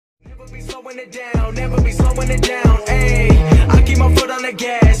slowing it down, never be slowing it down, ayy. I keep my foot on the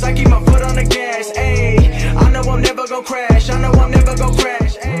gas, I keep my foot on the gas, ayy. I know I'm never gonna crash, I know I'm never gonna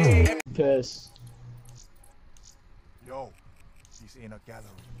crash, ayy. Piss. Yo, he's in a gallery.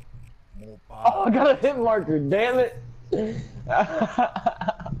 More Oh, I got a hit marker, damn it.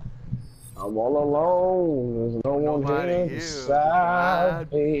 I'm all alone, there's no one here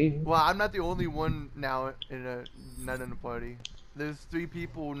beside me. Well, I'm not the only one now not in a party. There's 3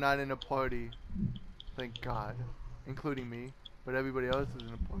 people not in a party. Thank God. Including me. But everybody else is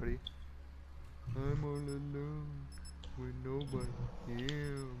in a party. I'm all alone with nobody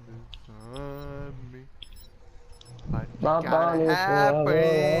here beside me. But you gotta have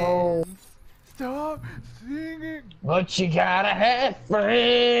friends. Stop singing. But you gotta have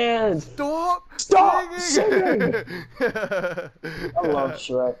friends. Stop singing. I love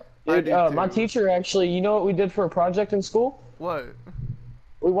Shrek. Dude, my teacher actually, you know what we did for a project in school? What?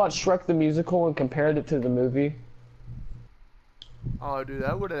 We watched Shrek the musical and compared it to the movie. Oh, dude,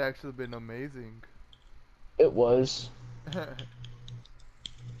 that would have actually been amazing. It was.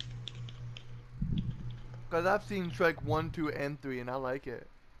 Cause I've seen Shrek 1, 2, and 3, and I like it.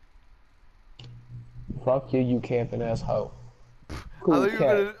 Fuck you, you camping asshole. Cool, I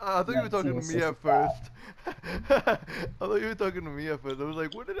thought you were talking to me at first. I thought you were talking to me at first. I was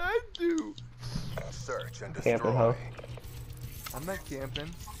like, what did I do? Search and destroy. Camping hoe. I'm not camping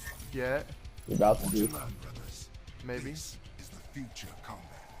yet. You're about to be. Maybe.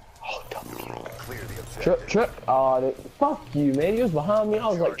 Oh, don't clear the objective. Trip. Oh, fuck you, man. He was behind me. I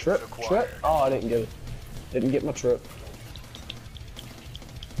was like, trip. Oh, I didn't get it. Didn't get my trip.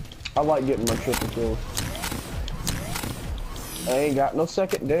 I like getting my triple kills. I ain't got no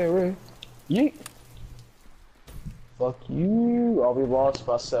secondary. Yeet. Fuck you. Oh, we lost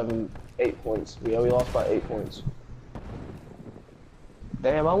by 8 points. Yeah, we lost by 8 points.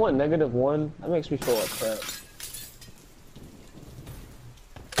 Damn, I went -1. That makes me feel like crap.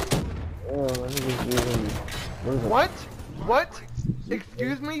 What? What?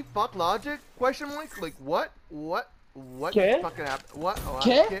 Excuse me? Fuck logic? Question mark? Like what? What ¿Qué? fucking happened? What? Oh,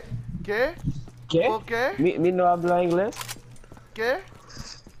 ¿Qué? ¿Qué? ¿Qué? Okay. Mi no habla inglés. ¿Qué?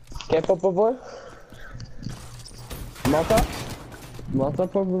 ¿Qué, por favor? Malta? Malta,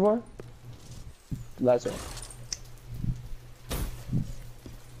 por favor? That's it.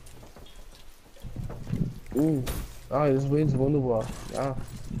 Oh, this wind's wonderful. Yeah.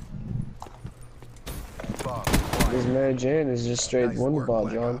 This Mary Jane is just straight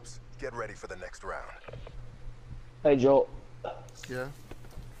wonderfall, John. Get ready for the next round. Hey, Joel. Yeah.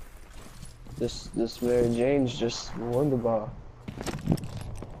 This Mary Jane's just wonderful.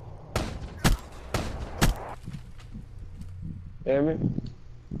 Hear me?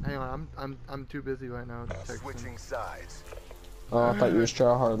 Hang on, I'm too busy right now. Switching sides. Oh, I thought you was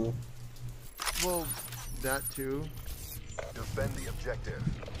tryharding. Well, that too. Defend the objective.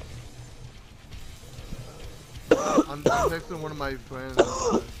 I'm texting one of my friends.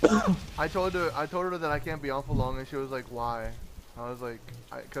 I told her that I can't be on for long, and she was like, "Why?" I was like,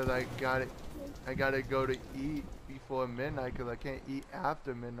 "Cause I gotta go to eat before midnight, cause I can't eat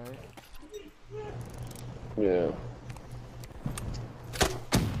after midnight." Yeah.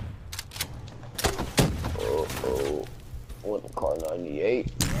 Oh. Went to car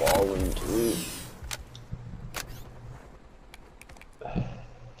 98, falling too.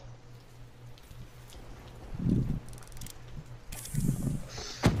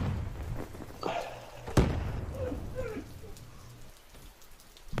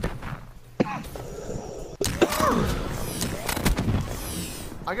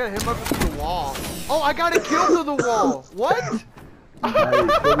 I got him up through the wall. Oh, I got a kill through the wall. What?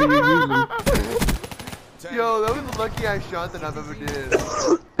 Yo, that was the luckiest shot that I've ever did.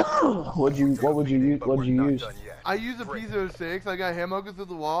 What would you use? I used a P-06. I got him up through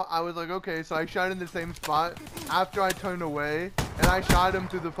the wall. I was like, okay, so I shot in the same spot after I turned away, and I shot him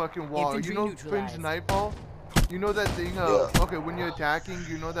through the fucking wall. You know Fringe Nightfall? You know that thing? Okay, when you're attacking,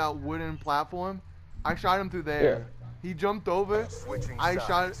 you know that wooden platform? I shot him through there. Yeah. He jumped over. I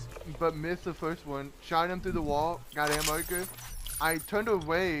shot, but missed the first one. Shot him through the wall. Got aim marker. I turned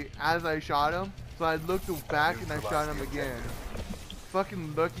away as I shot him, so I looked back and I shot him again.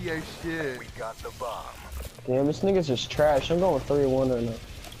 Fucking lucky as shit. We got the bomb. Damn, this nigga's just trash. I'm going 3-1 right now.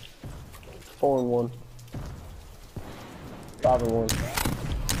 4-1. 5-1.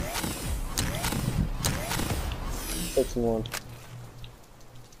 6-1.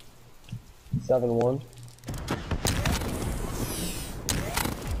 7-1.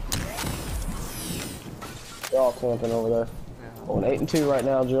 They're all camping over there. Yeah. Going 8-2 right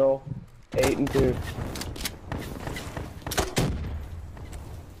now, Joel. 8-2.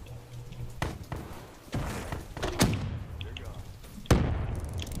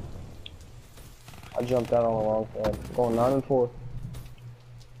 I jumped out on the wrong side. Going 9 and 4.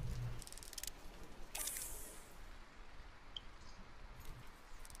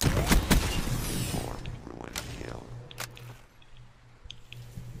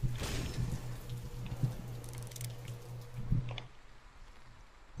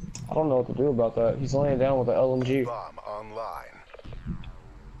 I don't know what to do about that. He's laying down with an LMG. Bomb online.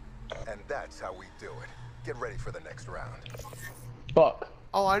 And that's how we do it. Get ready for the next round. Fuck.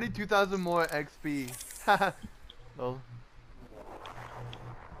 Oh, I need 2,000 more XP. Lol.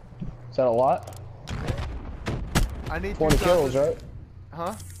 Is that a lot? I need 20 kills, 2,000. right?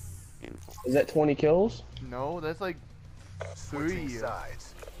 Huh? Is that 20 kills? No, that's like 3 Switching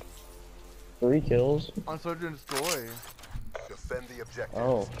sides. 3 kills? on Soldier and Story. Defend the objective.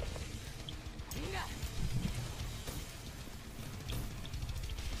 Oh.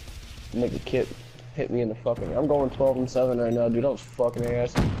 Nigga Kit hit me in the fucking. I'm going 12 and 7 right now, dude. That was fucking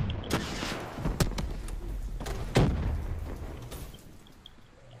ass.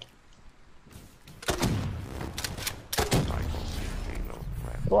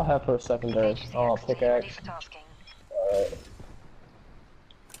 What do I have for a secondary? Oh, pickaxe. Alright.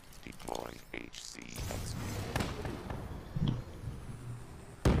 Deploy HC.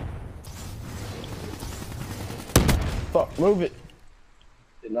 Fuck, move it.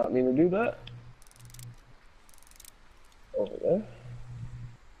 Did not mean to do that. Over there.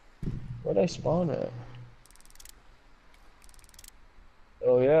 Where'd they spawn at?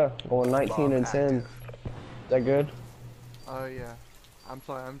 Oh yeah, going 19 and 10. Is that good? Oh yeah. I'm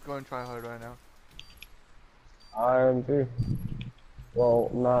sorry, I'm going to try hard right now. I am too.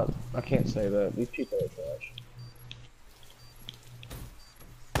 Well, not. I can't say that. These people are trash.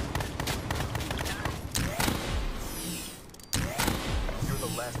 You're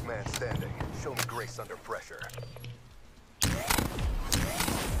the last man standing. Show me grace under pressure.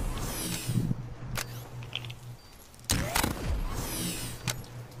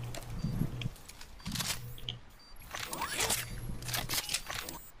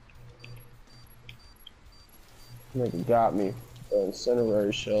 Nigga got me.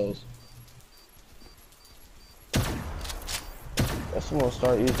 Incendiary shells. Guess I'm gonna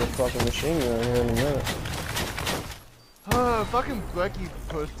start using fucking machine gun here in a minute. Fucking Becky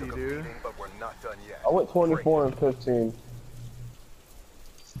pussy, dude. But we're not done yet. I went 24 and 15. Is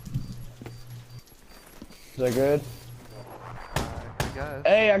that good? I guess.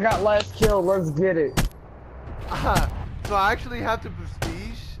 Hey, I got last kill. Let's get it. So I actually have to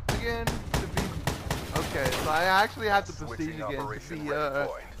prestige again to be. Okay, so I actually have to prestige Switching again to operation be ready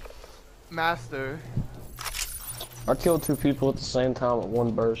point. master. I killed 2 people at the same time at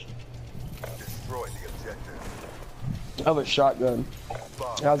one burst. Destroy the objective. I have a shotgun.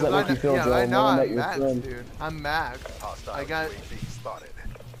 Bomb. How's that make you feel, Yeah, Joel? I know Knowing that I'm your max, friend. dude. I'm max. Hostile I got. UAV spotted.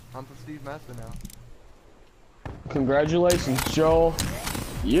 I'm prestige master now. Congratulations, Joel.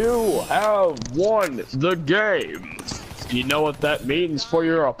 You have won the game. You know what that means for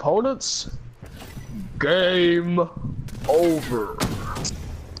your opponents? Game over.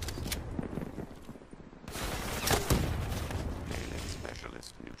 Alien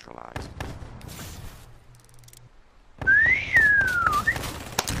specialist neutralized.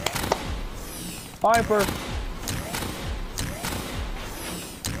 Piper.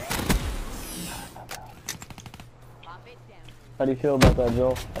 How do you feel about that,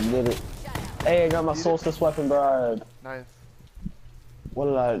 Joel? I did it. Hey, I got my solstice weapon bride. Nice. What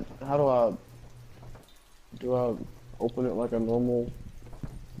did I? How do I open it like a normal?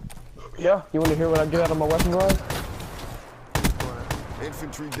 Yeah. You want to hear what I get out of my weapon bride?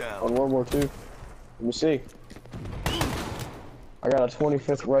 Infantry down. On World War II. Let me see. I got a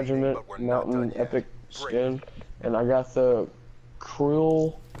 25th Regiment Mountain Epic skin, and I got the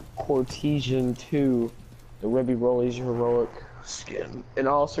Cruel Cortesian 2, the Ribby Rollies Heroic skin, and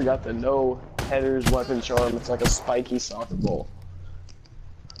I also got the No Headers Weapon Charm. It's like a spiky soccer ball.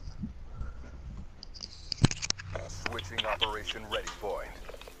 Switching operation ready point.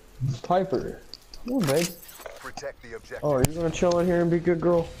 Piper, come on, babe. Protect the objective. Oh, are you gonna chill in here and be a good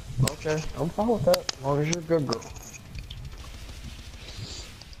girl? Okay, I'm fine with that, as long as you're a good girl.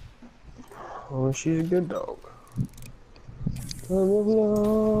 Oh, she's a good dog. Come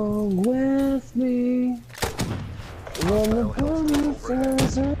along with me. When the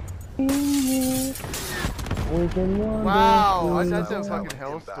bullets are here, we can wander Wow, I through got that the- fucking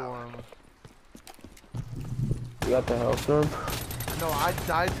hellstorm. You got the hellstorm? No, I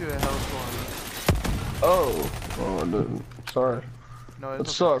died to a hellstorm. Oh, oh, I didn't. Sorry. No, It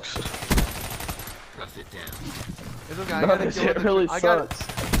it's okay. sucks. It's okay. I No, gotta it kill the. really I gotta. sucks.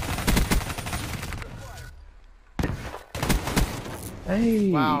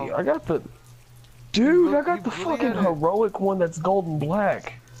 Hey, Wow. I got the. Dude, I You got the really fucking had it. heroic one that's gold and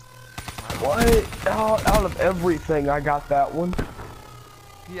black. What? Out of everything, I got that one.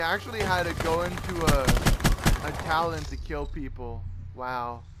 He actually had to go into a talent to kill people.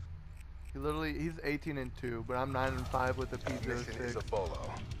 Wow. He's 18-2, but I'm 9-5 with a Mission is a P-06.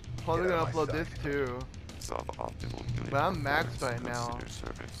 bolo. Probably Get gonna on my upload this side. too. Suboptimal unit But I'm maxed performance. right now. Consider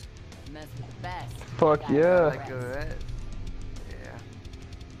service. Mess with the best. Fuck yeah. Like a red. Yeah.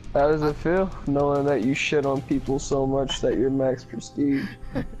 How does it feel knowing that you shit on people so much that you're max prestige?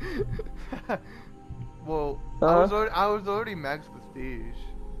 Well, Huh? I was already max prestige.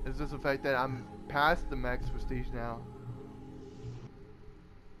 It's just the fact that I'm past the max prestige now.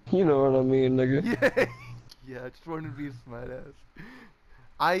 You know what I mean, nigga. Yeah, yeah. I just wanted to be a smartass.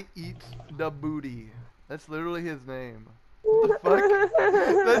 I eat the booty. That's literally his name. What the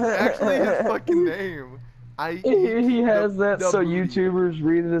fuck? That's actually his fucking name. I eat He has the that so booty. YouTubers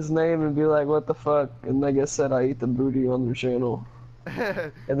read his name and be like, what the fuck? And like I said, I eat the booty on their channel.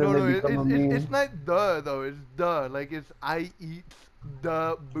 And then no, they no, become a meme. it's not the though. It's the like it's I eat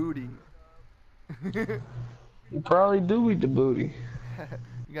the booty. You probably do eat the booty.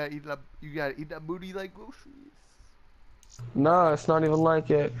 You gotta eat that booty like groceries. Nah, it's not even like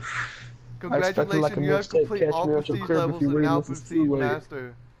it. I expected Congratulations, like a you have mixtape, complete Catch all Me At Your prestige Crib levels if you and read now this, it's prestige too late.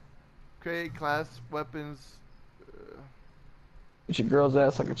 master. Create class weapons. Eat your girl's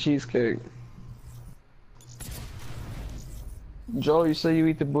ass like a cheesecake. Joel, you say you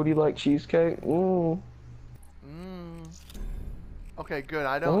eat the booty like cheesecake? Mmm. Okay, good.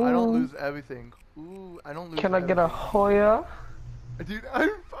 I don't Ooh. lose everything. Ooh, I don't lose. Can I get a everything. Hoya? Dude, I'm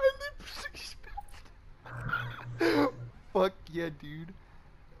finally prestige master. Fuck yeah, dude.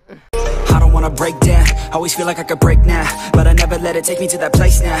 I don't wanna break down, always feel like I could break now, but I never let it take me to that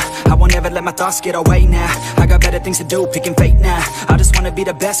place now. I won't ever let my thoughts get away now. I got better things to do, picking fate now. I just wanna be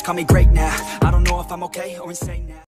the best, call me great now. I don't know if I'm okay or insane now.